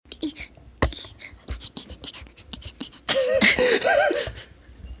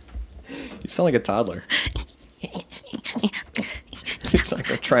sound like a toddler. He's like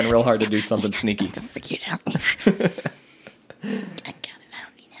trying real hard to do something sneaky. I figured out. I got it. I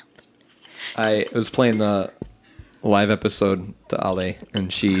don't need help. I was playing the live episode to Ale, and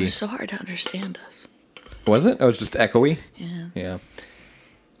It she... was so hard to understand us. Was it? Oh, it was just echoey? Yeah.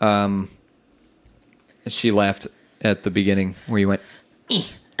 Yeah. She laughed at the beginning where you went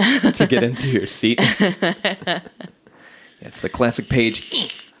to get into your seat. It's the classic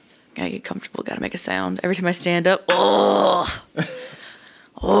Paige. Gotta get comfortable. Gotta make a sound. Every time I stand up, oh.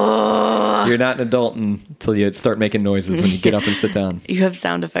 You're not an adult until you start making noises when you get up and sit down. You have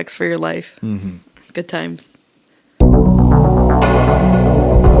sound effects for your life. Mm-hmm. Good times.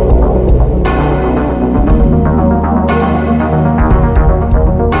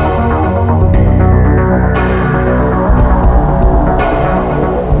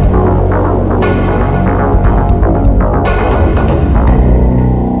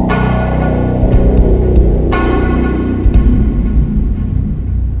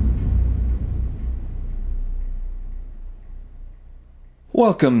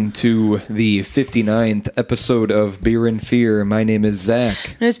 Welcome to the 59th episode of Beer and Fear. My name is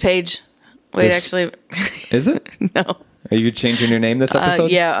Zach. There's Paige. Wait, This- actually, Is it? no. Are you changing your name this episode?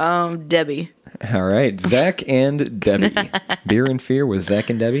 Yeah, Debbie. All right. Zach and Debbie. Beer and Fear with Zach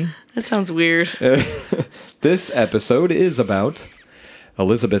and Debbie. That sounds weird. This episode is about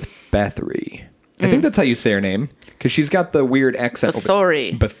Elizabeth Bathory. I think that's how you say her name, because she's got the weird accent.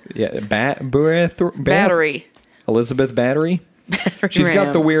 Bathory. Battery. Elizabeth Bathory. She's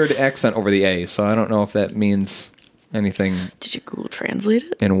got the weird accent over the A, so I don't know if that means anything Did you Google Translate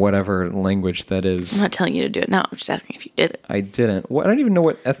it? in whatever language that is. I'm not telling you to do it now. I'm just asking if you did it. I didn't. I don't even know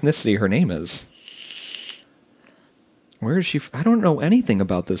what ethnicity her name is. Where is she? I don't know anything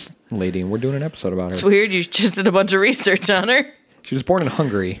about this lady, and we're doing an episode about It's her. weird. You just did a bunch of research on her. She was born in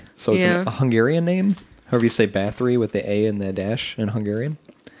Hungary, so it's Yeah. a Hungarian name. However you say Bathory with the A and the dash in Hungarian.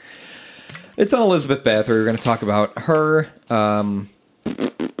 It's on Elizabeth Bathory. We're going to talk about her.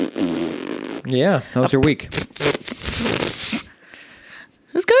 Yeah, how was your week? It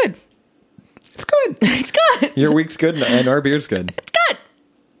was good. It's good. It's good. Your week's good, and our beer's good. It's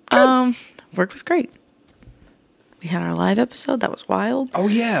good. Work was great. We had our live episode. That was wild. Oh,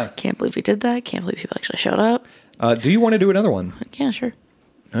 yeah. Can't believe we did that. Can't believe people actually showed up. Do you want to do another one? Yeah, sure.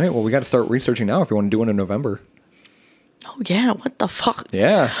 All right, well, we got to start researching now if you want to do one in November. Oh, yeah. What the fuck?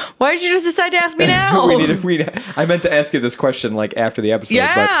 Yeah. Why did you just decide to ask me now? I meant to ask you this question like after the episode.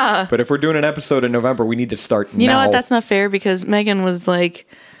 Yeah. But if we're doing an episode in November, we need to start now. You know what? That's not fair because Megan made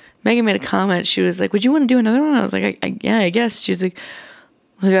a comment. She was like, would you want to do another one? I was like, yeah, I guess. She was like,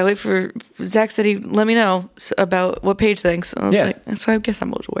 I gotta wait for Zach said he'd let me know about what Paige thinks. I was like, so I guess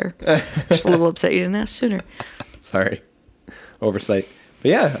I'm aware. Just a little upset you didn't ask sooner. Sorry. Oversight. But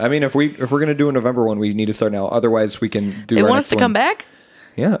yeah, I mean, if we're gonna do a November one, we need to start now. Otherwise, we can do. They our want next us to one. come back?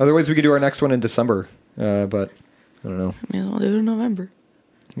 Yeah. Otherwise, we could do our next one in December. But I don't know. May as well do it in November.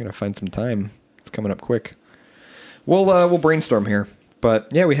 I'm gonna find some time. It's coming up quick. We'll brainstorm here. But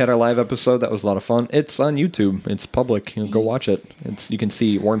yeah, we had our live episode. That was a lot of fun. It's on YouTube. It's public. Go watch it. You can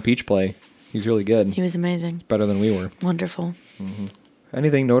see Warren Peach play. He's really good. He was amazing. Better than we were. Wonderful.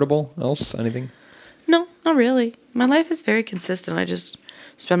 Anything notable else? Anything? No, not really. My life is very consistent. I just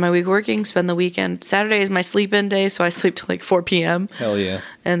spend my week working, spend the weekend. Saturday is my sleep-in day, so I sleep till like 4 p.m. Hell yeah.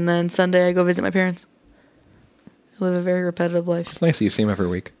 And then Sunday I go visit my parents. I live a very repetitive life. It's nice that you see him every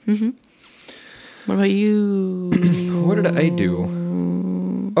week. What about you? What did I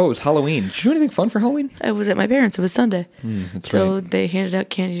do? Oh, it was Halloween. Did you do anything fun for Halloween? I was at my parents'. It was Sunday. That's So right. they handed out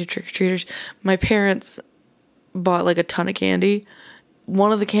candy to trick-or-treaters. My parents bought like a ton of candy.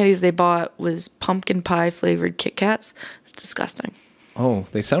 One of the candies they bought was pumpkin pie flavored Kit Kats. It's disgusting. Oh,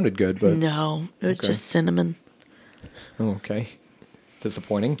 they sounded good, but No, it was Okay. just cinnamon. oh, okay.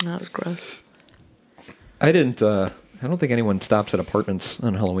 Disappointing. That was gross. I didn't. I don't think anyone stops at apartments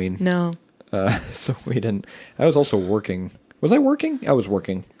on Halloween. No, So we didn't. I was also working. Was I working? I was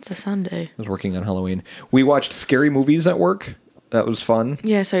working. it's a Sunday. I was working on Halloween. We watched scary movies at work. That was fun.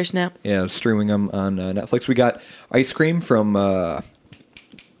 Yeah, I saw your snap. Yeah, I was streaming them on Netflix. We got ice cream from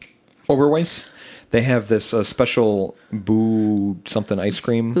Oberweis. They have this special boo something ice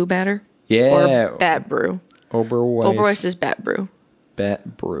cream. Boo batter? Yeah. Or Bat Brew. Oberweis. Oberweis is Bat Brew.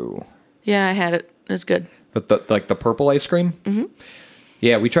 Bat Brew. Yeah, I had it. It's good. But the purple ice cream? Mm-hmm.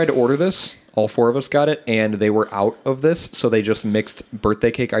 Yeah, we tried to order this. All four of us got it, and they were out of this, so they just mixed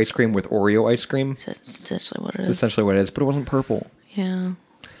birthday cake ice cream with Oreo ice cream. That's essentially what it That's is. essentially what it is, but it wasn't purple. Yeah.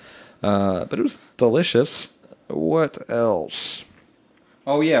 But it was delicious. What else?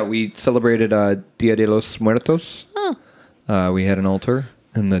 Oh, yeah, we celebrated Dia de los Muertos. Oh. We had an altar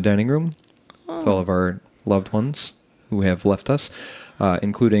in the dining room. with all of our loved ones who have left us,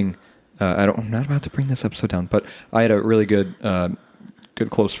 including, I'm not about to bring this episode down, but I had a really good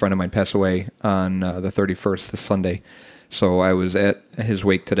close friend of mine pass away on the 31st, this Sunday. So I was at his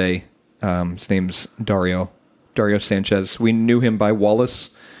wake today. His name's Dario Sanchez. We knew him by Wallace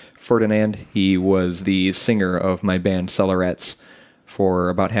Ferdinand. He was the singer of my band Cellarettes for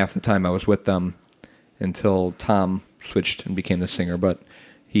about half the time I was with them until Tom switched and became the singer. But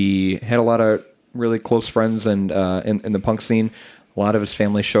he had a lot of really close friends and in the punk scene. A lot of his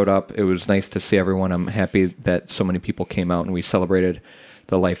family showed up. It was nice to see everyone. I'm happy that so many people came out and we celebrated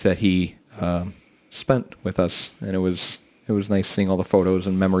the life that he spent with us. And it was nice seeing all the photos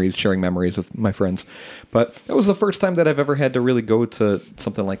and memories, sharing memories with my friends. But that was the first time that I've ever had to really go to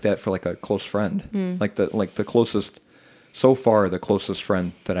something like that for like a close friend, like the closest, so far the closest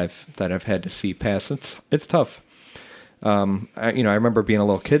friend that I've had to see pass. It's tough. I remember being a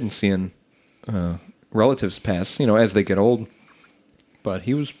little kid and seeing relatives pass, as they get old. But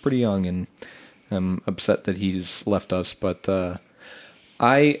he was pretty young, and I'm upset that he's left us. But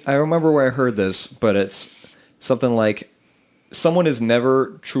I remember where I heard this, but it's something like, someone is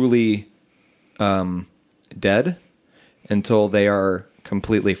never truly dead until they are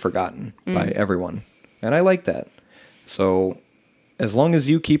completely forgotten by everyone. And I like that. So as long as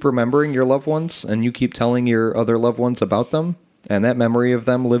you keep remembering your loved ones and you keep telling your other loved ones about them, and that memory of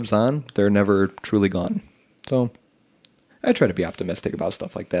them lives on, they're never truly gone. So I try to be optimistic about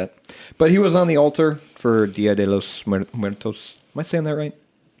stuff like that. But he was on the altar for Dia de los Muertos. Am I saying that right?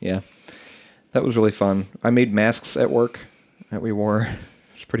 Yeah. That was really fun. I made masks at work that we wore.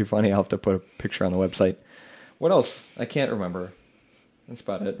 It's pretty funny. I'll have to put a picture on the website. What else? I can't remember. That's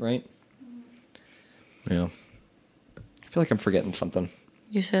about it, right? Yeah. I feel like I'm forgetting something.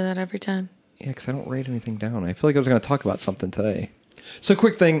 You say that every time. Yeah, because I don't write anything down. I feel like I was going to talk about something today. So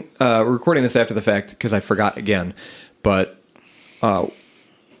quick thing, we're recording this after the fact because I forgot again. But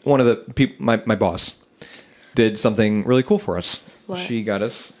one of the people, my boss, did something really cool for us. What? She got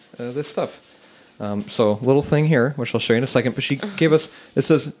us this stuff. So little thing here, which I'll show you in a second. But she gave us, it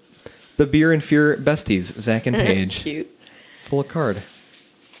says, the Beer and Fear Besties, Zach and Paige. Cute. It's a little card.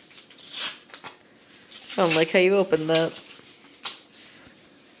 I don't like how you opened that.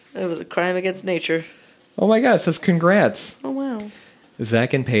 That was a crime against nature. Oh my gosh, it says congrats. Oh, wow.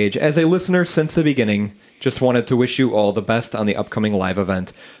 Zach and Paige, as a listener since the beginning, just wanted to wish you all the best on the upcoming live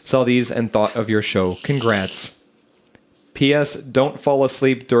event. Saw these and thought of your show. Congrats. P.S. Don't fall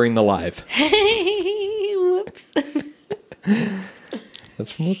asleep during the live. Hey, whoops.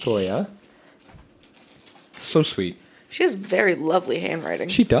 That's from Latoya. So sweet. She has very lovely handwriting.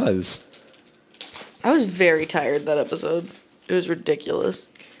 She does. I was very tired that episode. It was ridiculous.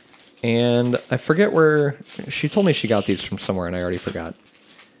 And I forget where... She told me she got these from somewhere, and I already forgot.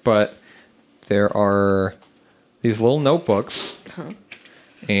 But there are these little notebooks. Huh.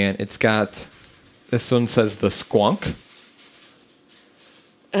 And it's got... This one says The Squonk.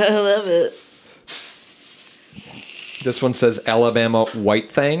 I love it. This one says Alabama White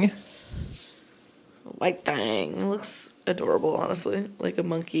Thing. White thing. It looks adorable, honestly. Like a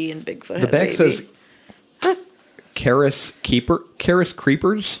monkey and Bigfoot. The back baby. says Karis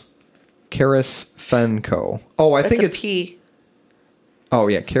Creepers. Karis Fenco. Oh, I think a it's P. Oh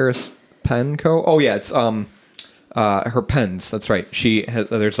yeah, Karis Penco. Oh yeah, it's her pens. That's right.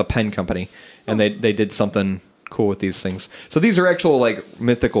 There's a pen company, and they did something cool with these things. So these are actual like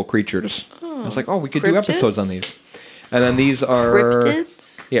mythical creatures. I was like, we could do episodes on these. And then these are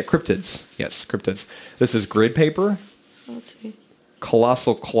Cryptids? Yeah, cryptids. Yes, cryptids. This is grid paper. Let's see.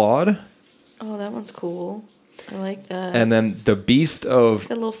 Colossal Claude. Oh, that one's cool. I like that. And then the Beast of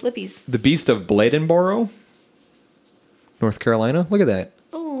Got little flippies. the Beast of Bladenboro, North Carolina. Look at that.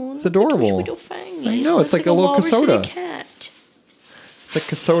 Oh, It's adorable. I know, it's like a little Kasota. Cat. It's like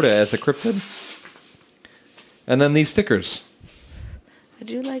Kasota as a cryptid. And then these stickers. I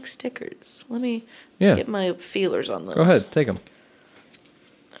do like stickers. Let me Yeah. get my feelers on those. Go ahead, take them.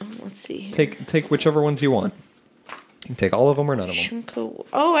 Let's see here. Take whichever ones you want. You can take all of them or none of them. Shunko.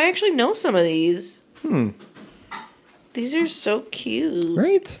 Oh, I actually know some of these. These are so cute.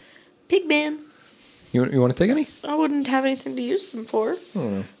 Right? Pigman. You want to take any? I wouldn't have anything to use them for.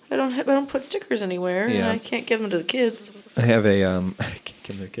 I don't put stickers anywhere, and Yeah. I can't give them to the kids. I have a I can't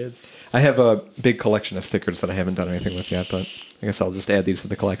give them to kids. I have a big collection of stickers that I haven't done anything with yet, but I guess I'll just add these to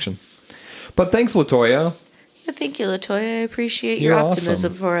the collection. But thanks, Latoya. Yeah, thank you, Latoya. I appreciate You're your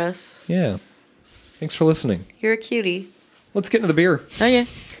optimism awesome. for us. Yeah. Thanks for listening. You're a cutie. Let's get into the beer. Oh yeah.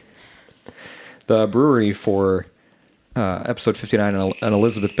 The brewery for episode 59 on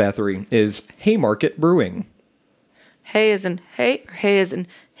Elizabeth Bathory is Haymarket Brewing. Hay as in hay, or hay as in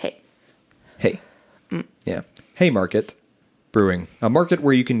hay? Hay. Yeah. Haymarket Brewing. A market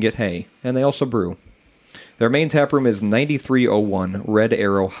where you can get hay, and they also brew. Their main tap room is 9301 Red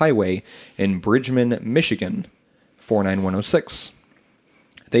Arrow Highway in Bridgman, Michigan, 49106.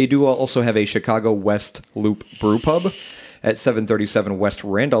 They do also have a Chicago West Loop Brew Pub at 737 West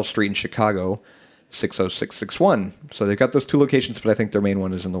Randolph Street in Chicago, 60661. So they've got those two locations, but I think their main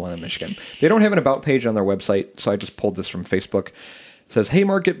one is in the one in Michigan. They don't have an about page on their website, so I just pulled this from Facebook. It says,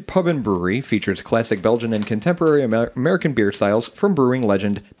 Haymarket Pub and Brewery features classic Belgian and contemporary American beer styles from brewing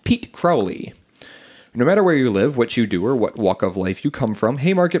legend Pete Crowley. No matter where you live, what you do, or what walk of life you come from,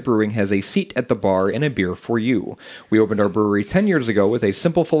 Haymarket Brewing has a seat at the bar and a beer for you. We opened our brewery 10 years ago with a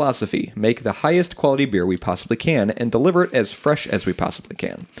simple philosophy: make the highest quality beer we possibly can and deliver it as fresh as we possibly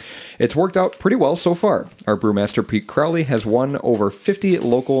can. It's worked out pretty well so far. Our brewmaster Pete Crowley has won over 50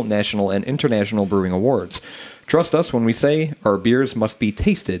 local, national, and international brewing awards. Trust us when we say our beers must be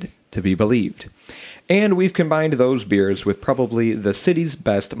tasted to be believed. And we've combined those beers with probably the city's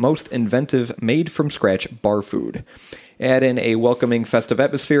best, most inventive, made-from-scratch bar food. Add in a welcoming, festive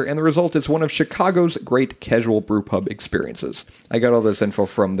atmosphere, and the result is one of Chicago's great casual brew pub experiences. I got all this info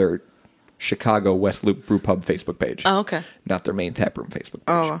from their Chicago West Loop Brew Pub Facebook page. Oh, okay. Not their main taproom Facebook page.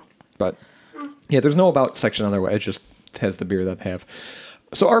 Oh. But, yeah, there's no about section on their website. It just has the beer that they have.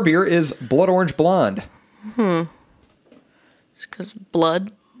 So our beer is Blood Orange Blonde. It's because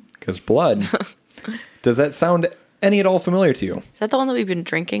blood. Because blood. Does that sound any at all familiar to you? Is that the one that we've been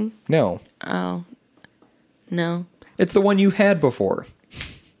drinking? No. Oh. No. It's the one you had before.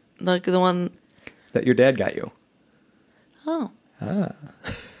 Like the one... That your dad got you. Oh.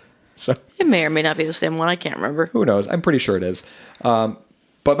 So It may or may not be the same one. I can't remember. who knows? I'm pretty sure it is.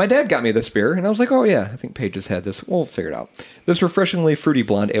 But my dad got me this beer, and I was like, oh yeah, I think Paige has had this. We'll figure it out. This refreshingly fruity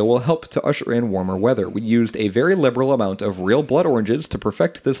blonde ale will help to usher in warmer weather. We used a very liberal amount of real blood oranges to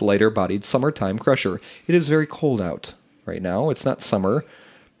perfect this lighter-bodied summertime crusher. It is very cold out right now. It's not summer,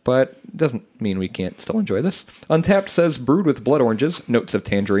 but it doesn't mean we can't still enjoy this. Untapped says brewed with blood oranges, notes of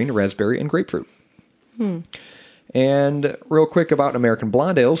tangerine, raspberry, and grapefruit. And real quick about American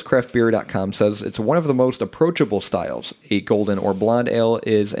Blonde Ales, craftbeer.com says it's one of the most approachable styles. A golden or blonde ale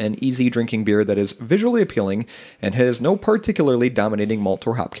is an easy drinking beer that is visually appealing and has no particularly dominating malt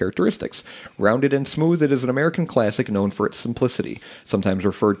or hop characteristics. Rounded and smooth, it is an American classic known for its simplicity, sometimes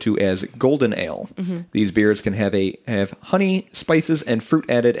referred to as golden ale. These beers can have honey, spices, and fruit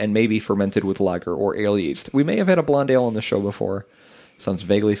added and may be fermented with lager or ale yeast. We may have had a blonde ale on the show before. Sounds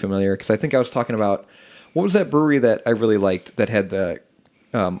vaguely familiar because I think I was talking about... What was that brewery that I really liked that had the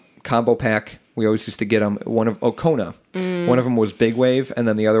combo pack? We always used to get them. One of Kona. One of them was Big Wave, and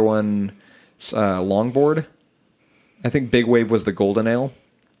then the other one, Longboard. I think Big Wave was the golden ale.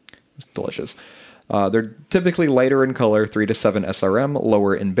 It's delicious. They're typically lighter in color, 3 to 7 SRM,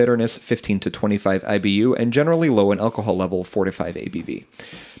 lower in bitterness, 15 to 25 IBU, and generally low in alcohol level, 4 to 5 ABV.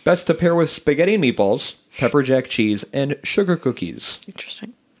 Best to pair with spaghetti and meatballs, pepper jack cheese, and sugar cookies.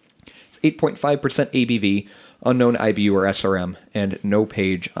 Interesting. 8.5% ABV, unknown IBU or SRM, and no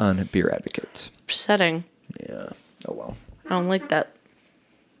page on Beer Advocate. Upsetting. Yeah. Oh, well. I don't like that.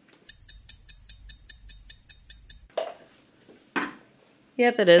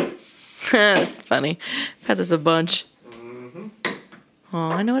 Yep, it is. It's funny. I've had this a bunch. Oh,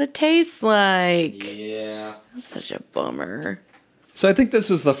 I know what it tastes like. Yeah. That's such a bummer. So I think this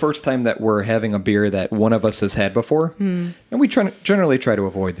is the first time that we're having a beer that one of us has had before. And we generally try to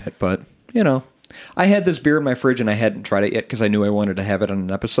avoid that, but, you know. I had this beer in my fridge and I hadn't tried it yet because I knew I wanted to have it on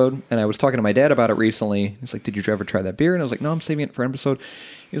an episode. And I was talking to my dad about it recently. He's like, did you ever try that beer? And I was like, no, I'm saving it for an episode.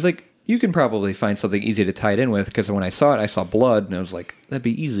 He's like, you can probably find something easy to tie it in with because when I saw it, I saw blood and I was like, that'd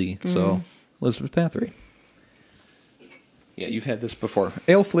be easy. So, Elizabeth Bathory. Yeah, you've had this before.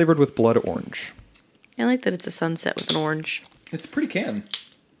 Ale flavored with blood orange. I like that it's a sunset with an orange. It's pretty can.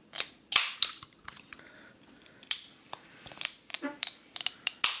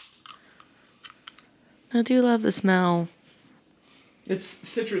 I do love the smell. It's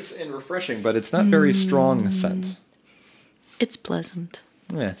citrus and refreshing, but it's not very strong scent. It's pleasant.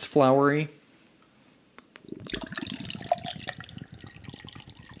 Yeah, it's flowery.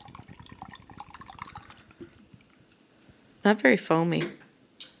 Not very foamy.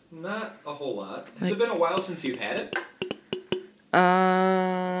 Not a whole lot. Has it been a while since you've had it?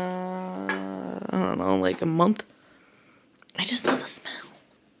 I don't know, like a month. I just love the smell.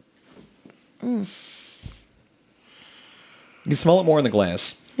 You smell it more in the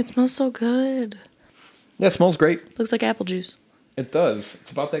glass. It smells so good. Yeah, it smells great. Looks like apple juice. It does.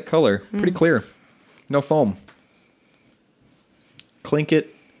 It's about that color. Pretty clear. No foam. Clink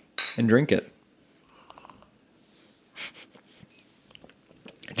it and drink it.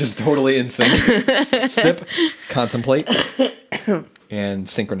 Just totally in sync. Sip, contemplate, and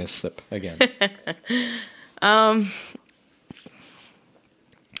synchronous sip again. I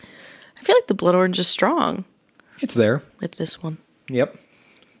feel like the blood orange is strong It's there. with this one. Yep.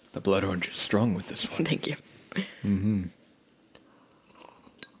 The blood orange is strong with this one. Thank you. Mm-hmm.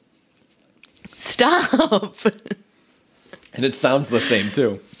 Stop. And it sounds the same,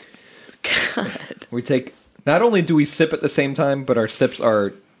 too. God. We take... Not only do we sip at the same time, but our sips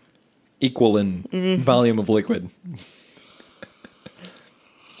are equal in volume of liquid.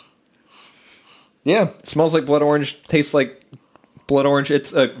 Yeah, it smells like blood orange, tastes like blood orange.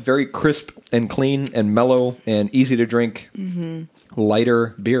 It's a very crisp and clean and mellow and easy to drink,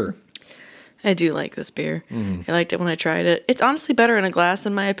 lighter beer. I do like this beer. I liked it when I tried it. It's honestly better in a glass,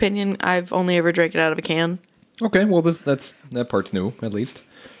 in my opinion. I've only ever drank it out of a can. Okay, well, that part's new, at least.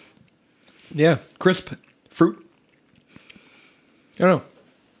 Yeah, crisp. Fruit. I don't know.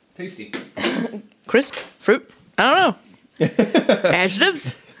 Tasty. Crisp fruit. I don't know.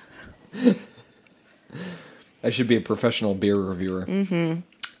 Adjectives. I should be a professional beer reviewer.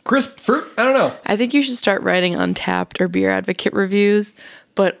 Crisp fruit. I don't know. I think you should start writing Untapped or Beer Advocate reviews,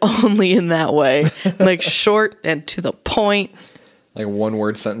 but only in that way. Like short and to the point. Like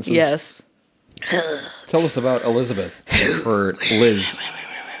one-word sentences. Yes. Tell us about Elizabeth or Liz.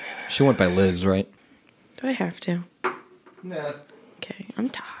 She went by Liz, right? Do I have to? Nah. Okay, I'm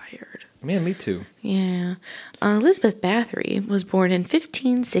tired. Man, me too. Yeah. Elizabeth Bathory was born in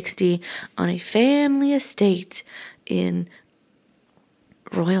 1560 on a family estate in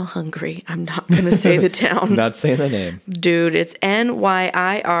Royal Hungary. I'm not going to say the town. Not saying the name. Dude, it's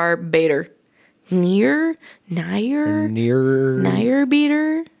Nyir Bader. Nyir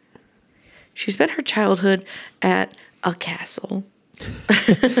Bader. She spent her childhood at a castle.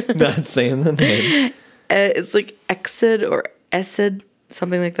 Not saying the name. It's like Exid or Essid,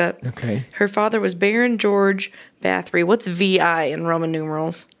 something like that. Okay. Her father was Baron George Bathory. What's VI in Roman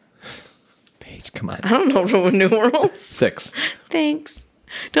numerals? Paige, come on. I don't know Roman numerals. 6. Thanks.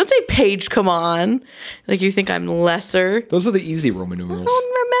 Don't say page, come on. Like you think I'm lesser. Those are the easy Roman I numerals.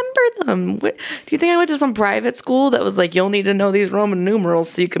 don't remember them. What, do you think I went to some private school that was like, you'll need to know these Roman numerals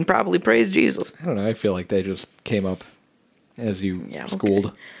so you can probably praise Jesus? I don't know. I feel like they just came up as you Yeah, schooled.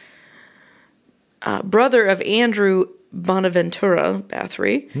 okay. Brother of Andrew Bonaventura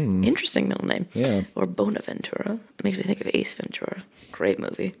Bathory. Interesting middle name. Yeah. Or Bonaventura. It makes me think of Ace Ventura. Great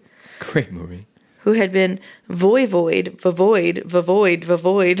movie. Great movie. Who had been Voivode.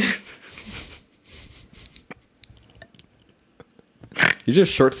 You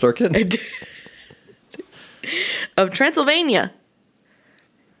just short circuit? Of Transylvania.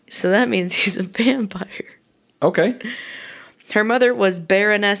 So that means he's a vampire. Okay. Her mother was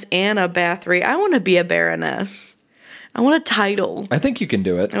Baroness Anna Bathory. I want to be a baroness. I want a title. I think you can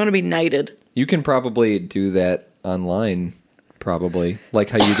do it. I want to be knighted. You can probably do that online, probably. Like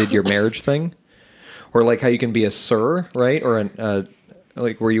how you did your marriage thing. Or like how you can be a sir, right? Or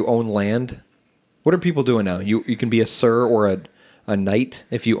like where you own land. What are people doing now? You can be a sir or a knight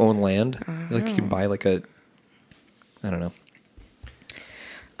if you own land. Like you can buy like a... I don't know.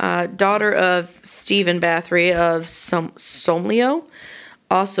 Daughter of Stephen Bathory of Somlio,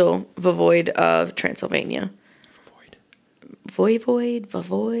 also Voivode of Transylvania.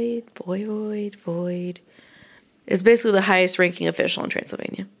 Voivode. Is basically the highest ranking official in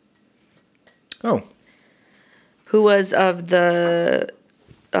Transylvania. Oh. Who was of the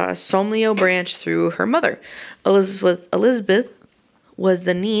Somlio branch through her mother. Elizabeth was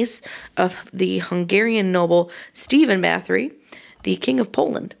the niece of the Hungarian noble Stephen Bathory, the King of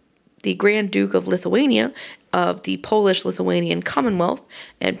Poland, the Grand Duke of Lithuania, of the Polish-Lithuanian Commonwealth,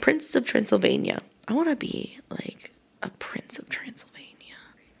 and Prince of Transylvania. I want to be like a Prince of Transylvania.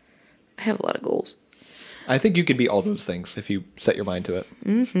 I have a lot of goals. I think you could be all those things if you set your mind to it.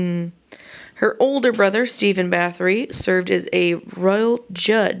 Mm-hmm. Her older brother, Stephen Bathory, served as a royal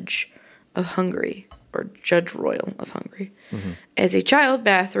judge of Hungary, or Judge Royal of Hungary. Mm-hmm. As a child,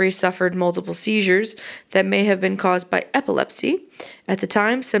 Bathory suffered multiple seizures that may have been caused by epilepsy. At the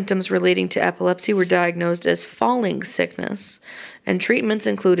time, symptoms relating to epilepsy were diagnosed as falling sickness, and treatments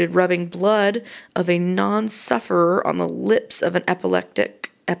included rubbing blood of a non-sufferer on the lips of an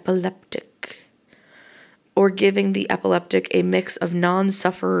epileptic, or giving the epileptic a mix of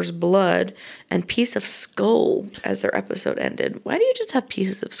non-sufferer's blood and piece of skull as their episode ended. Why do you just have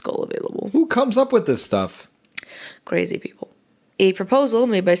pieces of skull available? Who comes up with this stuff? Crazy people. A proposal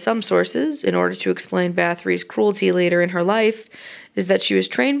made by some sources in order to explain Bathory's cruelty later in her life is that she was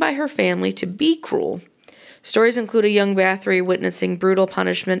trained by her family to be cruel. Stories include a young Bathory witnessing brutal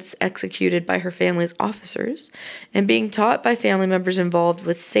punishments executed by her family's officers and being taught by family members involved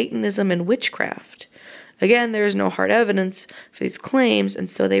with Satanism and witchcraft. Again, there is no hard evidence for these claims, and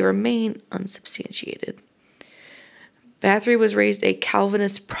so they remain unsubstantiated. Bathory was raised a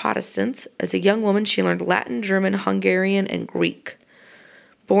Calvinist Protestant. As a young woman, she learned Latin, German, Hungarian, and Greek.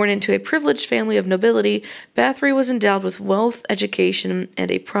 Born into a privileged family of nobility, Bathory was endowed with wealth, education,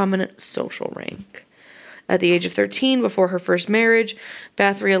 and a prominent social rank. At the age of 13, before her first marriage,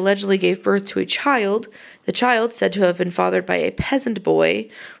 Bathory allegedly gave birth to a child. The child, said to have been fathered by a peasant boy,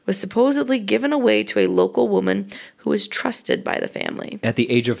 was supposedly given away to a local woman who was trusted by the family. At the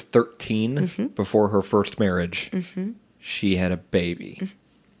age of 13, before her first marriage, she had a baby.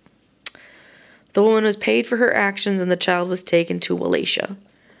 The woman was paid for her actions, and the child was taken to Wallachia.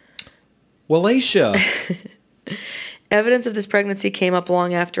 Wallachia. Evidence of this pregnancy came up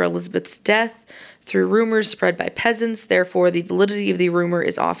long after Elizabeth's death through rumors spread by peasants. Therefore, the validity of the rumor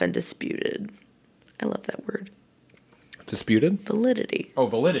is often disputed. I love that word. Disputed? Validity. Oh,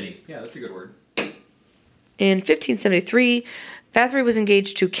 validity. Yeah, that's a good word. In 1573, Bathory was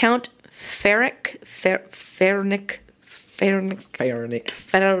engaged to Count Ferenc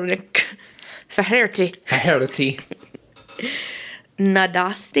Faherty.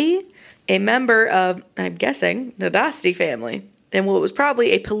 Nadasti, a member of, I'm guessing, Nadasti family, and what was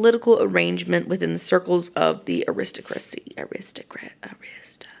probably a political arrangement within the circles of the aristocracy.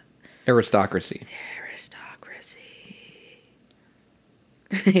 Aristocracy.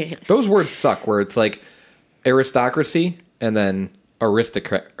 Those words suck, where it's like aristocracy and then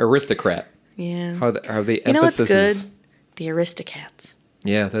aristocrat. Yeah. How the emphasis You know what's good? is... The Aristocats.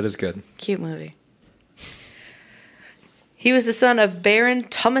 Yeah, that is good. Cute movie. He was the son of Baron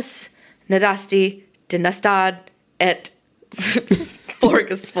Thomas Nadasti de Nastad et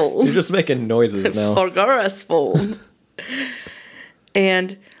Forgasfold. You're just making noises now. Forgasfold.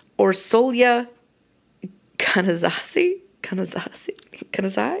 And Orsolia Kanazai.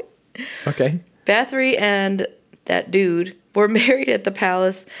 Okay. Bathory and that dude were married at the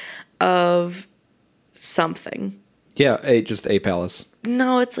palace of something. Yeah, just a palace.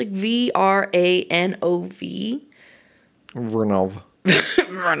 No, it's like Vranov. Vernov.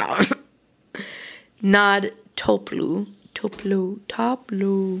 Vranov. Nad Toplu.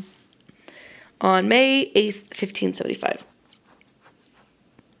 On May 8th, 1575.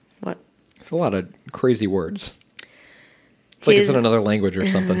 What? It's a lot of crazy words. It's like it's in another language or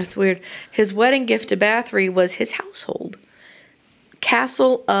something. That's weird. His wedding gift to Bathory was his household.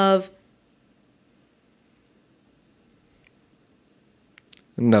 Castle of...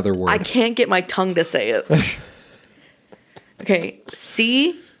 Another word. I can't get my tongue to say it. Okay. Csejte.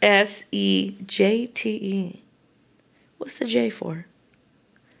 What's the J for?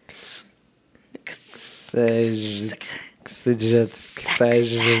 I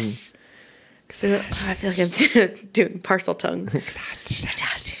feel like I'm doing parcel tongue.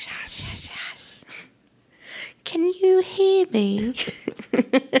 Can you hear me?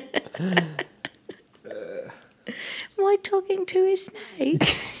 Am I talking to a snake?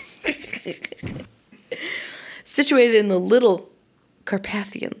 Situated in the Little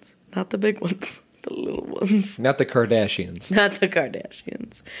Carpathians, not the big ones, the little ones. Not the Kardashians. Not the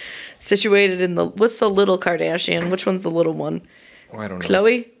Kardashians. Situated in the... What's the little Kardashian? Which one's the little one? Oh, I don't know.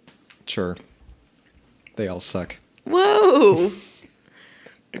 Chloe? Sure. They all suck. Whoa.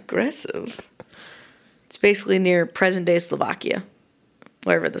 Aggressive. It's basically near present-day Slovakia,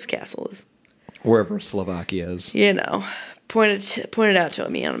 wherever this castle is. Wherever Slovakia is. You know. Point it out to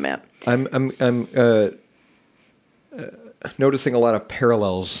me on a map. I'm noticing a lot of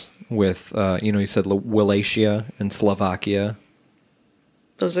parallels with, you said Wallachia and Slovakia.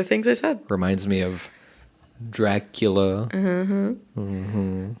 Those are things I said. Reminds me of Dracula.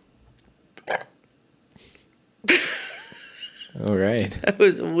 All right. That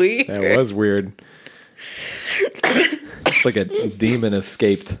was weird. That was weird. It's like a demon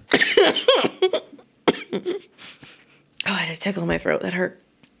escaped. Oh, I had a tickle in my throat. That hurt.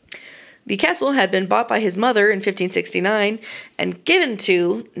 The castle had been bought by his mother in 1569 and given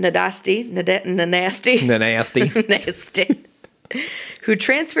to Nadasti, who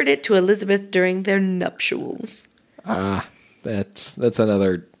transferred it to Elizabeth during their nuptials. Ah, that's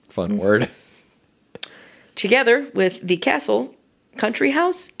another fun word. Together with the castle, country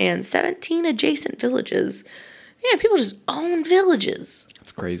house, and 17 adjacent villages. Yeah, people just own villages.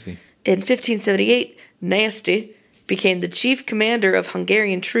 That's crazy. In 1578, Nasty became the chief commander of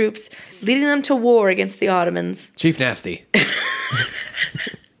Hungarian troops, leading them to war against the Ottomans. Chief Nasty.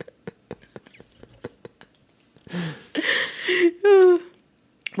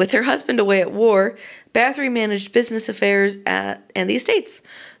 With her husband away at war, Bathory managed business affairs and the estates.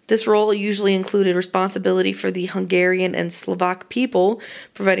 This role usually included responsibility for the Hungarian and Slovak people,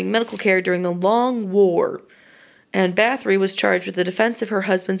 providing medical care during the Long War. And Bathory was charged with the defense of her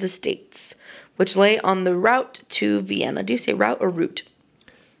husband's estates, which lay on the route to Vienna. Do you say route or route?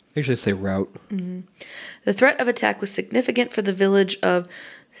 I usually say route. Mm-hmm. The threat of attack was significant for the village of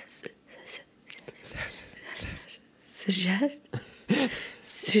Szeged.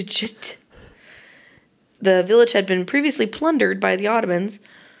 The village had been previously plundered by the Ottomans.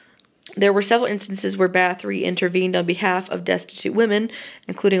 There were several instances where Bathory intervened on behalf of destitute women,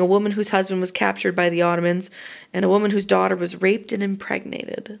 including a woman whose husband was captured by the Ottomans and a woman whose daughter was raped and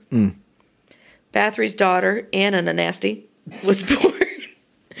impregnated. Bathory's daughter, Anna Nanasty, was born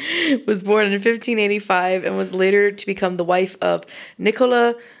in 1585 and was later to become the wife of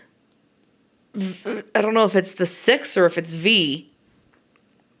Nicola. I don't know if it's the 6th or if it's V.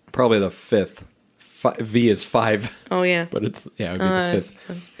 Probably the 5th. V is 5. Oh, yeah. But it would be the 5th.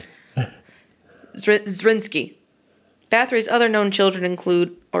 Zrinski. Bathory's other known children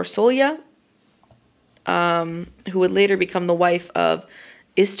include Orsolya, who would later become the wife of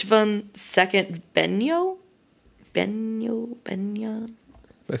Istvan II Benyo. Benyo.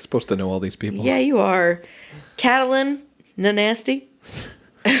 I'm supposed to know all these people. Yeah, you are. Catalin Nanasty,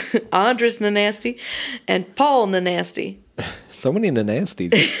 Andras Nanasty, and Paul Nanasty. So many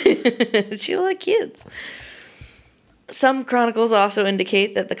Nanasties. She liked kids. Some chronicles also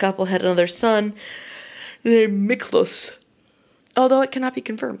indicate that the couple had another son named Miklos, although it cannot be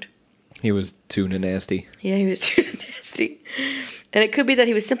confirmed. He was too nasty. Yeah, he was too nasty. And it could be that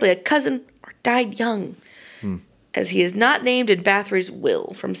he was simply a cousin or died young, as he is not named in Bathory's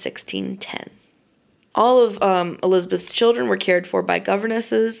will from 1610. All of Elizabeth's children were cared for by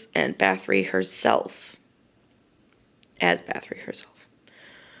governesses and Bathory herself. Ferenc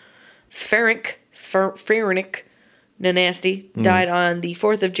Nanasty died on the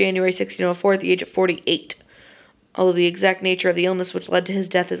 4th of January 1604 at the age of 48. Although the exact nature of the illness which led to his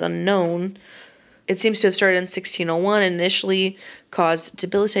death is unknown, it seems to have started in 1601 and initially caused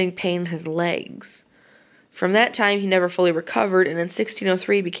debilitating pain in his legs. From that time, he never fully recovered, and in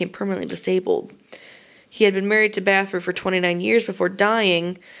 1603 became permanently disabled. He had been married to Bathory for 29 years before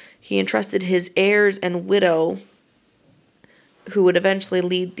dying. He entrusted his heirs and widow, who would eventually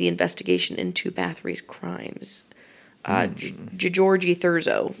lead the investigation into Bathory's crimes. Georgi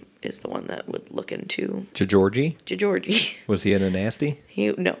Thurzo is the one that would look into... Georgi? Georgi. Was he in a nasty?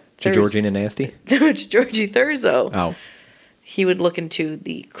 No. Georgi in a nasty? No, Georgi Thurzo. Oh. He would look into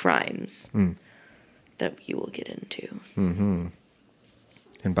the crimes that you will get into. Mm-hmm.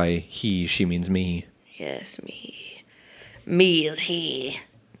 And by he, she means me. Yes, me. Me is he.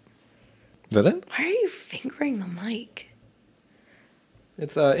 Is that it? Why are you fingering the mic?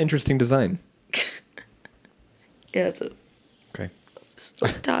 It's an interesting design. Yeah, it's a... Okay. So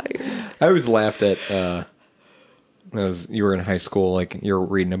tired. I always laughed at, you were in high school, like, you were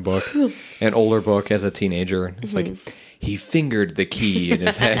reading a book, an older book as a teenager, and it's like, he fingered the key in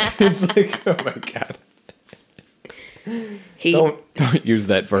his head. It's like, oh my God. Don't use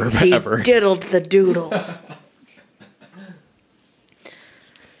that verb ever. He diddled the doodle.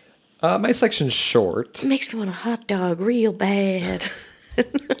 My section's short. It makes me want a hot dog real bad. Do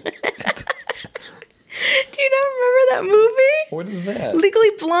you not remember that movie? What is that? Legally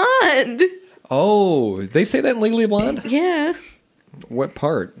Blonde. Oh, they say that in Legally Blonde? Yeah. What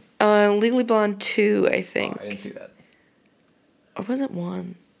part? Legally Blonde 2, I think. Oh, I didn't see that. Or was it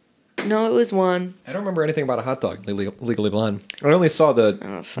 1? No, it was 1. I don't remember anything about a hot dog in Legally Blonde. I only saw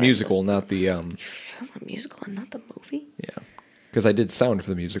the musical, not the... You saw the musical and not the movie? Yeah. Because I did sound for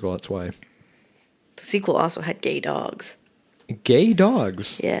the musical, that's why. The sequel also had gay dogs. Gay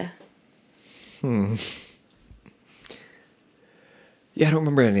dogs? Yeah. Yeah, I don't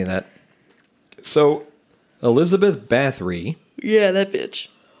remember any of that. So, Elizabeth Bathory... Yeah, that bitch.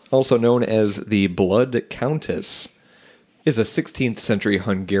 Also known as the Blood Countess, is a 16th century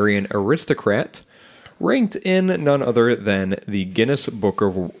Hungarian aristocrat, ranked in none other than the Guinness Book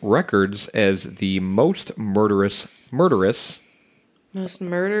of Records as the most murderous Most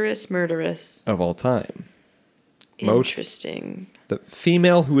murderous of all time. Interesting. The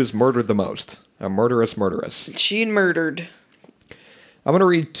female who is murdered the most. A murderous. She murdered. I'm going to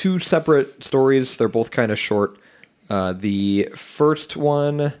read two separate stories. They're both kind of short. The first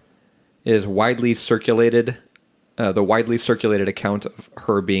one is widely circulated. The widely circulated account of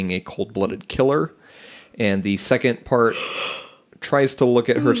her being a cold-blooded killer. And the second part tries to look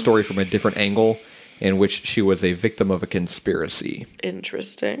at her story from a different angle, in which she was a victim of a conspiracy.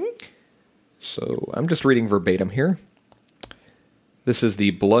 Interesting. So I'm just reading verbatim here. This is the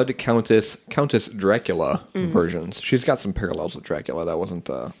Blood Countess Dracula versions. She's got some parallels with Dracula. That wasn't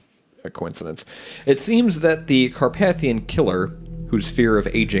a coincidence. It seems that the Carpathian killer, whose fear of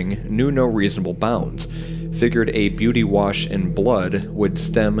aging knew no reasonable bounds, figured a beauty wash in blood would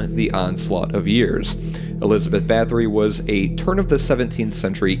stem the onslaught of years. Elizabeth Bathory was a turn-of-the-17th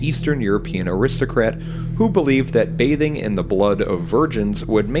century Eastern European aristocrat who believed that bathing in the blood of virgins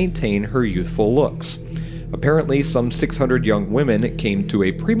would maintain her youthful looks. Apparently, some 600 young women came to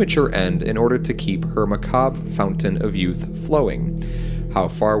a premature end in order to keep her macabre fountain of youth flowing. How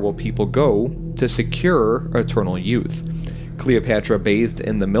far will people go to secure eternal youth? Cleopatra bathed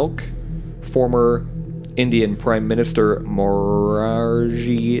in the milk. Former Indian Prime Minister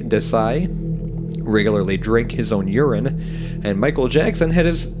Morarji Desai regularly drank his own urine, and Michael Jackson had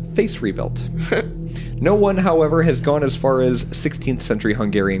his face rebuilt. No one, however, has gone as far as 16th century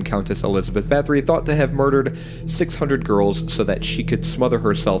Hungarian Countess Elizabeth Bathory thought to have murdered 600 girls so that she could smother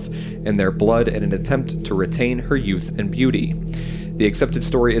herself in their blood in an attempt to retain her youth and beauty. The accepted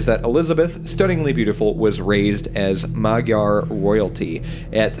story is that Elizabeth, stunningly beautiful, was raised as Magyar royalty.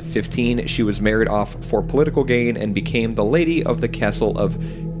 At 15, she was married off for political gain and became the lady of the castle of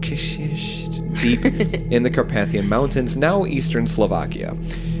Kisish, deep in the Carpathian Mountains, now eastern Slovakia.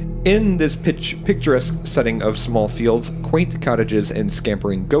 In this picturesque setting of small fields, quaint cottages, and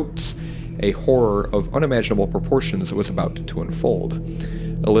scampering goats, a horror of unimaginable proportions was about to unfold.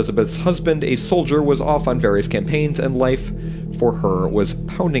 Elizabeth's husband, a soldier, was off on various campaigns, and life for her was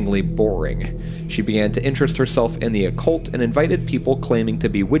poundingly boring. She began to interest herself in the occult and invited people claiming to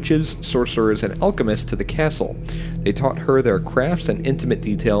be witches, sorcerers, and alchemists to the castle. They taught her their crafts in intimate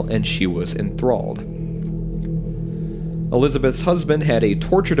detail, and she was enthralled. Elizabeth's husband had a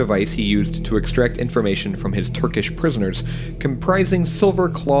torture device he used to extract information from his Turkish prisoners, comprising silver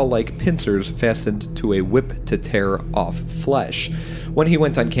claw-like pincers fastened to a whip to tear off flesh. When he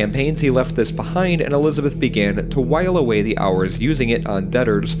went on campaigns, he left this behind, and Elizabeth began to while away the hours using it on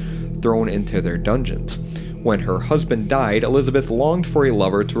debtors thrown into their dungeons. When her husband died, Elizabeth longed for a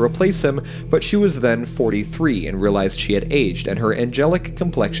lover to replace him, but she was then 43 and realized she had aged, and her angelic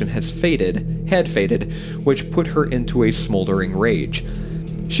complexion had faded, which put her into a smoldering rage.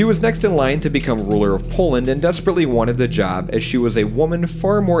 She was next in line to become ruler of Poland and desperately wanted the job, as she was a woman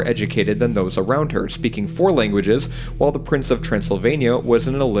far more educated than those around her, speaking 4 languages, while the Prince of Transylvania was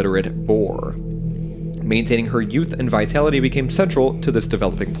an illiterate boor. Maintaining her youth and vitality became central to this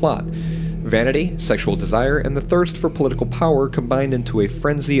developing plot. Vanity, sexual desire, and the thirst for political power combined into a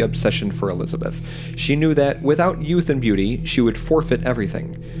frenzy obsession for Elizabeth. She knew that, without youth and beauty, she would forfeit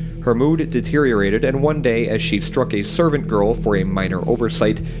everything. Her mood deteriorated, and one day, as she struck a servant girl for a minor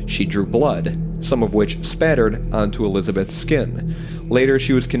oversight, she drew blood, some of which spattered onto Elizabeth's skin. Later,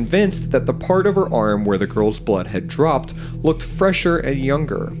 she was convinced that the part of her arm where the girl's blood had dropped looked fresher and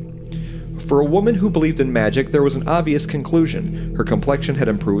younger. For a woman who believed in magic, there was an obvious conclusion. Her complexion had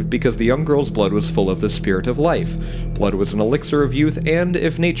improved because the young girl's blood was full of the spirit of life. Blood was an elixir of youth, and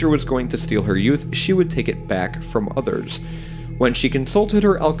if nature was going to steal her youth, she would take it back from others. When she consulted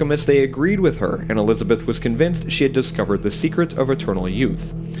her alchemists, they agreed with her, and Elizabeth was convinced she had discovered the secret of eternal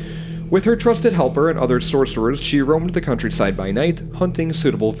youth. With her trusted helper and other sorcerers, she roamed the countryside by night, hunting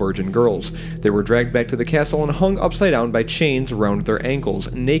suitable virgin girls. They were dragged back to the castle and hung upside down by chains around their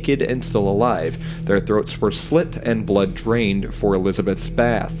ankles, naked and still alive. Their throats were slit and blood drained for Elizabeth's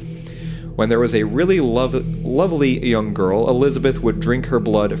bath. When there was a really lovely young girl, Elizabeth would drink her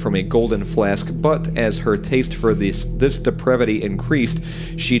blood from a golden flask, but as her taste for this depravity increased,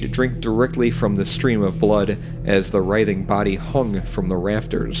 she'd drink directly from the stream of blood as the writhing body hung from the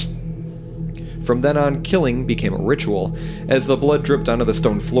rafters. From then on, killing became a ritual. As the blood dripped onto the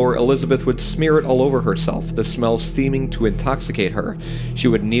stone floor, Elizabeth would smear it all over herself, the smell seeming to intoxicate her. She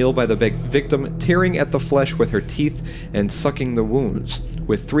would kneel by the victim, tearing at the flesh with her teeth and sucking the wounds.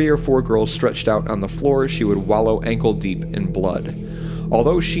 With 3 or 4 girls stretched out on the floor, she would wallow ankle-deep in blood.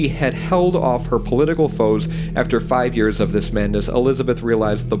 Although she had held off her political foes, after 5 years of this madness, Elizabeth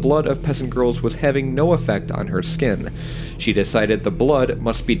realized the blood of peasant girls was having no effect on her skin. She decided the blood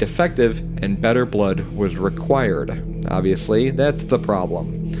must be defective and better blood was required. Obviously, that's the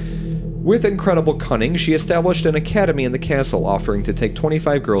problem. With incredible cunning, she established an academy in the castle, offering to take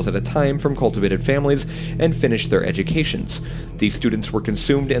 25 girls at a time from cultivated families and finish their educations. These students were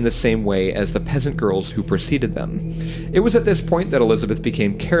consumed in the same way as the peasant girls who preceded them. It was at this point that Elizabeth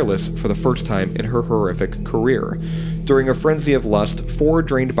became careless for the first time in her horrific career. During a frenzy of lust, 4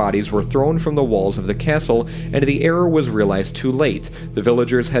 drained bodies were thrown from the walls of the castle, and the error was realized too late. The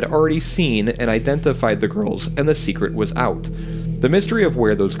villagers had already seen and identified the girls, and the secret was out. The mystery of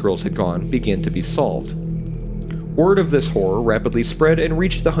where those girls had gone began to be solved. Word of this horror rapidly spread and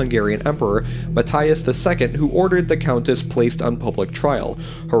reached the Hungarian Emperor Matthias II, who ordered the Countess placed on public trial.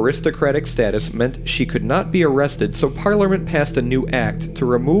 Her aristocratic status meant she could not be arrested, so Parliament passed a new act to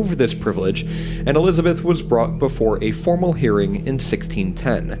remove this privilege, and Elizabeth was brought before a formal hearing in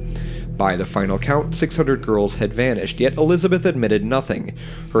 1610. By the final count, 600 girls had vanished, yet Elizabeth admitted nothing.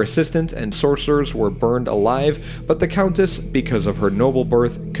 Her assistant and sorcerers were burned alive, but the Countess, because of her noble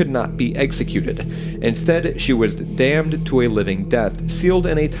birth, could not be executed. Instead, she was damned to a living death, sealed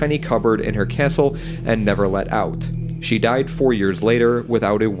in a tiny cupboard in her castle, and never let out. She died 4 years later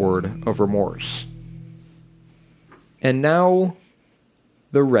without a word of remorse. And now,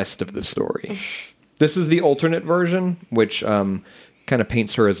 the rest of the story. This is the alternate version, which kind of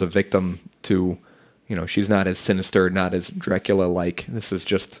paints her as a victim to, she's not as sinister, not as Dracula-like. This is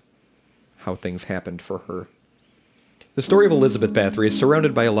just how things happened for her. The story of Elizabeth Bathory is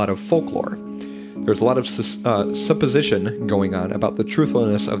surrounded by a lot of folklore. There's a lot of supposition going on about the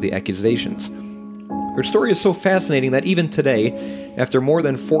truthfulness of the accusations. Her story is so fascinating that even today, after more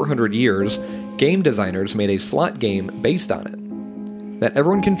than 400 years, game designers made a slot game based on it. That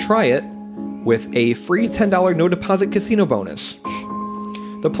everyone can try it with a free $10 no-deposit casino bonus.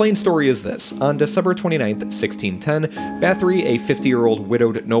 The plain story is this. On December 29th, 1610, Bathory, a 50-year-old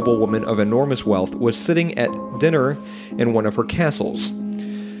widowed noblewoman of enormous wealth, was sitting at dinner in one of her castles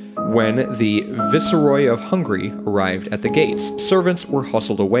when the Viceroy of Hungary arrived at the gates. Servants were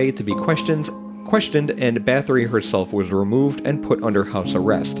hustled away to be questioned, and Bathory herself was removed and put under house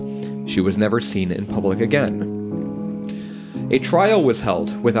arrest. She was never seen in public again. A trial was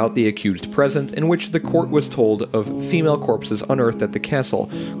held without the accused present, in which the court was told of female corpses unearthed at the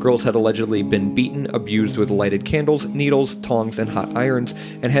castle. Girls had allegedly been beaten, abused with lighted candles, needles, tongs, and hot irons,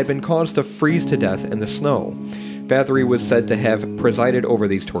 and had been caused to freeze to death in the snow. Bathory was said to have presided over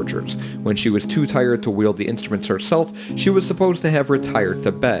these tortures. When she was too tired to wield the instruments herself, she was supposed to have retired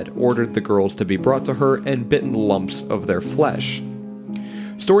to bed, ordered the girls to be brought to her, and bitten lumps of their flesh.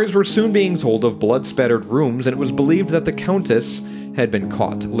 Stories were soon being told of blood-spattered rooms, and it was believed that the Countess had been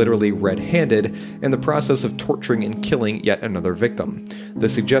caught, literally red-handed, in the process of torturing and killing yet another victim. The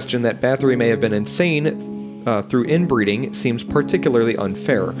suggestion that Bathory may have been insane through inbreeding seems particularly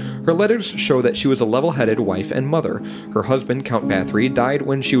unfair. Her letters show that she was a level-headed wife and mother. Her husband, Count Bathory, died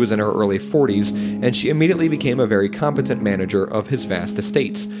when she was in her early 40s, and she immediately became a very competent manager of his vast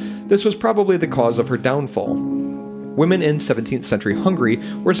estates. This was probably the cause of her downfall. Women in 17th century Hungary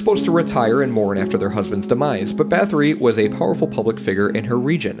were supposed to retire and mourn after their husband's demise, but Bathory was a powerful public figure in her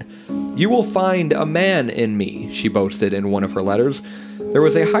region. "You will find a man in me," she boasted in one of her letters. There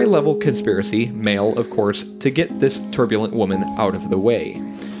was a high-level conspiracy, male of course, to get this turbulent woman out of the way.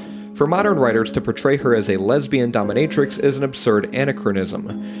 For modern writers to portray her as a lesbian dominatrix is an absurd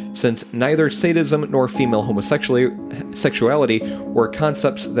anachronism, since neither sadism nor female homosexuality were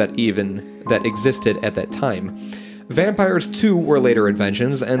concepts that existed at that time. Vampires, too, were later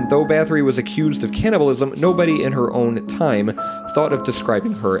inventions, and though Bathory was accused of cannibalism, nobody in her own time thought of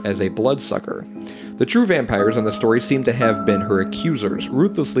describing her as a bloodsucker. The true vampires in the story seem to have been her accusers,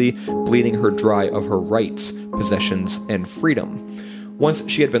 ruthlessly bleeding her dry of her rights, possessions, and freedom. Once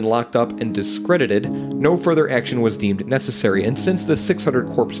she had been locked up and discredited, no further action was deemed necessary, and since the 600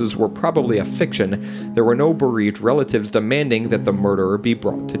 corpses were probably a fiction, there were no bereaved relatives demanding that the murderer be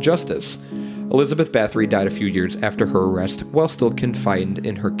brought to justice. Elizabeth Bathory died a few years after her arrest, while still confined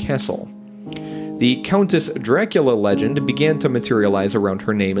in her castle. The Countess Dracula legend began to materialize around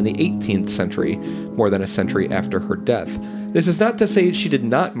her name in the 18th century, more than a century after her death. This is not to say she did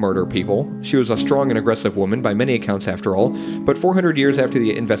not murder people. She was a strong and aggressive woman by many accounts after all, but 400 years after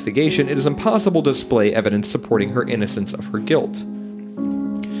the investigation, it is impossible to display evidence supporting her innocence of her guilt.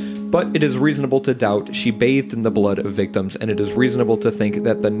 But it is reasonable to doubt she bathed in the blood of victims, and it is reasonable to think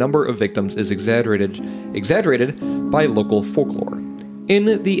that the number of victims is exaggerated by local folklore.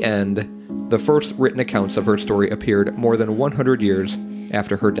 In the end, the first written accounts of her story appeared more than 100 years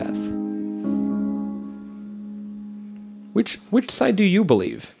after her death. Which side do you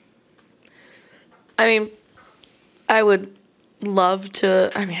believe? I mean, I would love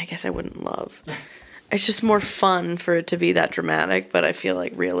to. I mean, I guess I wouldn't love. It's just more fun for it to be that dramatic, but I feel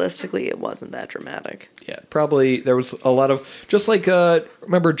like realistically it wasn't that dramatic. Yeah, probably there was a lot of, just like,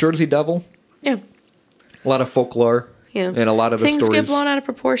 remember Jersey Devil? Yeah. A lot of folklore. Yeah. And a lot of the Things stories. get blown out of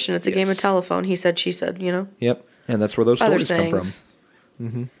proportion. It's a game of telephone. He said, she said, you know? Yep. And that's where those Other stories come sayings. from.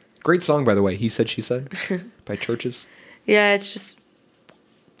 Mm-hmm. Great song, by the way. He Said, She Said by Churches. Yeah, it's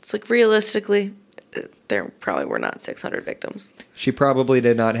like realistically, there probably were not 600 victims. She probably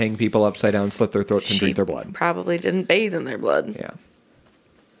did not hang people upside down, slit their throats, and drink their blood. Probably didn't bathe in their blood. Yeah.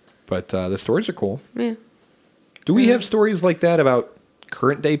 But the stories are cool. Yeah. Do we have stories like that about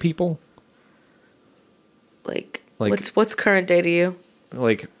current day people? Like Like- what's current day to you?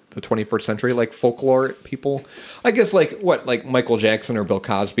 Like the 21st century, like folklore people? I guess like Michael Jackson or Bill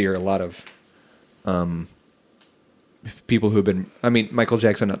Cosby or a lot of people who've been, I mean, Michael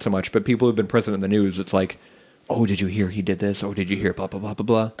Jackson not so much, but people who've been present in the news, it's like, oh, did you hear he did this? Oh, did you hear blah, blah, blah,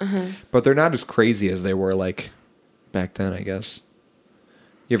 blah, blah. But they're not as crazy as they were like back then, I guess.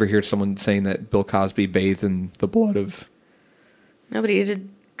 You ever hear someone saying that Bill Cosby bathed in the blood of... Nobody did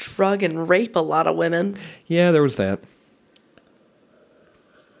drug and rape a lot of women. Yeah, there was that.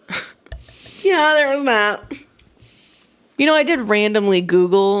 Yeah, there was that. You know, I did randomly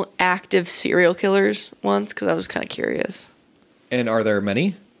Google active serial killers once because I was kind of curious. And are there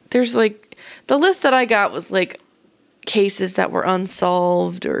many? There's like, the list that I got was like cases that were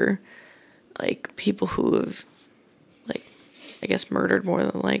unsolved or like people who have, like, I guess murdered more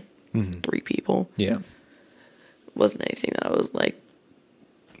than like 3 people. Yeah. Wasn't anything that I was like,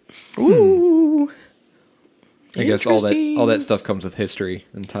 ooh. I guess all that Interesting. stuff comes with history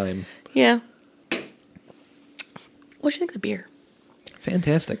and time. Yeah. What'd you think of the beer?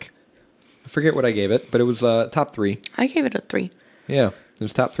 Fantastic. I forget what I gave it, but it was top 3. I gave it a 3. Yeah, it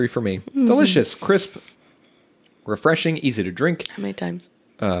was top 3 for me. Delicious, crisp, refreshing, easy to drink. How many times?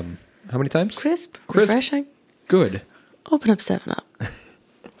 How many times? Crisp, Crisp. refreshing. Good. Open up 7-Up.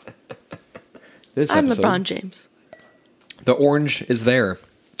 This I'm episode, LeBron James. The orange is there.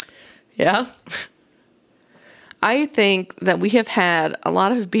 Yeah. I think that we have had a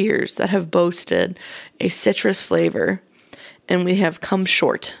lot of beers that have boasted a citrus flavor, and we have come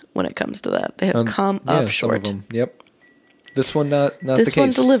short when it comes to that. They have come up short. Some of them. Yep. This one not the This case. one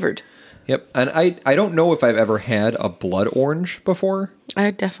delivered. Yep. And I don't know if I've ever had a blood orange before.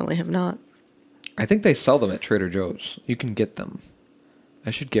 I definitely have not. I think they sell them at Trader Joe's. You can get them.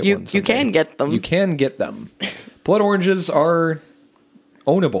 I should get You- one you someday. can get them. You can get them. Blood oranges are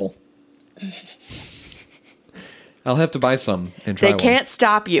ownable. I'll have to buy some and try They one. can't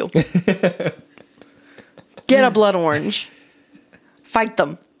stop you. Get a blood orange. Fight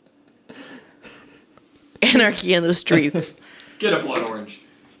them. Anarchy in the streets. Get a blood orange.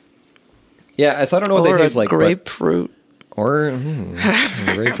 Yeah, so I don't know what Or they taste a like. but- grapefruit. Or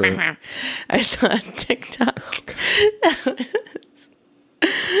grapefruit. I saw a TikTok.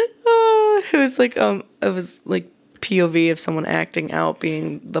 It was like it was like POV of someone acting out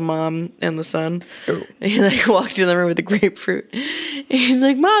being the mom and the son. Oh. And he like walked in the room with the grapefruit. And he's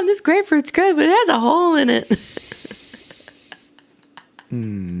like, "Mom, this grapefruit's good, but it has a hole in it."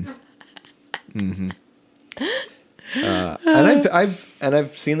 And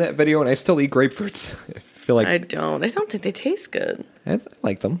I've seen that video and I still eat grapefruits. I feel like I don't think they taste good. I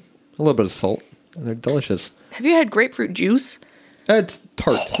like them. A little bit of salt. They're delicious. Have you had grapefruit juice? It's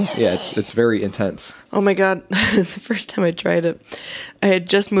tart. Yeah, it's very intense. Oh my God. The first time I tried it, I had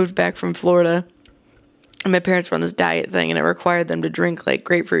just moved back from Florida. And my parents were on this diet thing, and it required them to drink like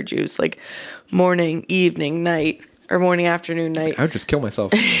grapefruit juice, like morning, evening, night, or morning, afternoon, night. I would just kill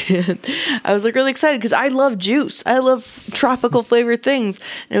myself. I was like really excited because I love juice. I love tropical flavored things.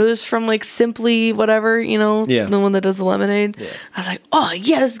 And it was from like Simply whatever, you know, Yeah. the one that does the lemonade. Yeah. I was like, oh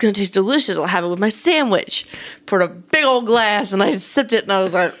yeah, this is gonna taste delicious. I'll have it with my sandwich. Poured a big old glass, and I sipped it, and I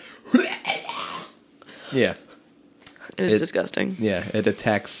was like, Yeah. it was disgusting, Yeah, it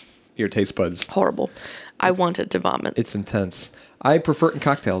attacks your taste buds. horrible. I wanted to vomit. It's intense. I prefer it in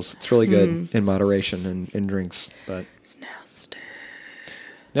cocktails. It's really good in moderation and in drinks. But It's nasty.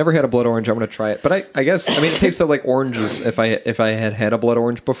 never had a blood orange. I'm gonna try it. But I guess it tasted like oranges. If I had had a blood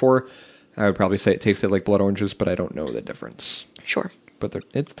orange before, I would probably say it tasted like blood oranges. But I don't know the difference. Sure, But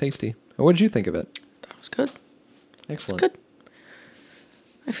it's tasty. What did you think of it? that was good. Excellent. Good.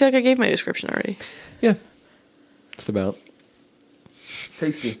 I feel like I gave my description already. Yeah. Just about.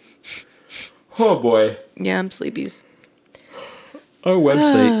 Tasty. Oh boy. Yeah, I'm sleepies. Our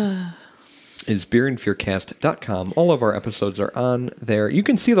website is beerandfearcast.com. All of our episodes are on there. You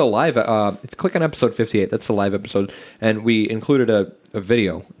can see the live, if you click on episode 58, that's the live episode, and we included a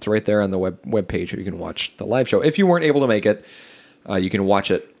video. It's right there on the web page. You can watch the live show. If you weren't able to make it, you can watch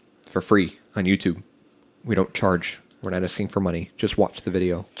it for free on YouTube. We don't charge. We're not asking for money. Just watch the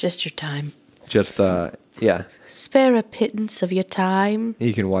video. Just your time. Just, yeah. Spare a pittance of your time.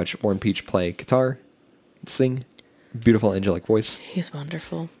 You can watch Warren Peach play guitar, sing, beautiful angelic voice, He's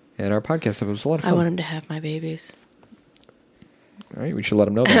wonderful. and our podcast. It was a lot of I fun. want him to have my babies. All right, we should let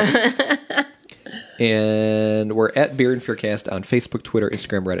them know that. And we're at Beer and Fearcast on Facebook, Twitter,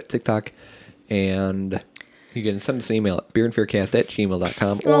 Instagram, Reddit, TikTok. And you can send us an email at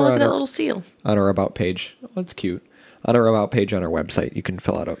beerandfearcast@gmail.com Oh, or look at on that our, little seal. on our About page. Oh, that's cute. on our About page on our website. You can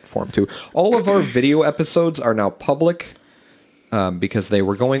fill out a form too. All of our video episodes are now public because they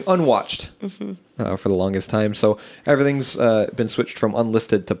were going unwatched for the longest time. So everything's been switched from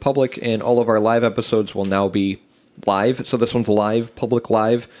unlisted to public, and all of our live episodes will now be live. So this one's live, public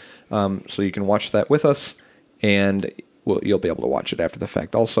live. So you can watch that with us, and you'll be able to watch it after the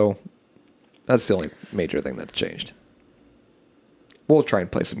fact. Also, that's the only major thing that's changed. We'll try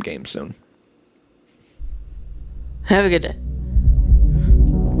and play some games soon. Have a good day.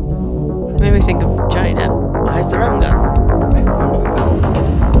 That made me think of Johnny Depp. Why's the rum gun?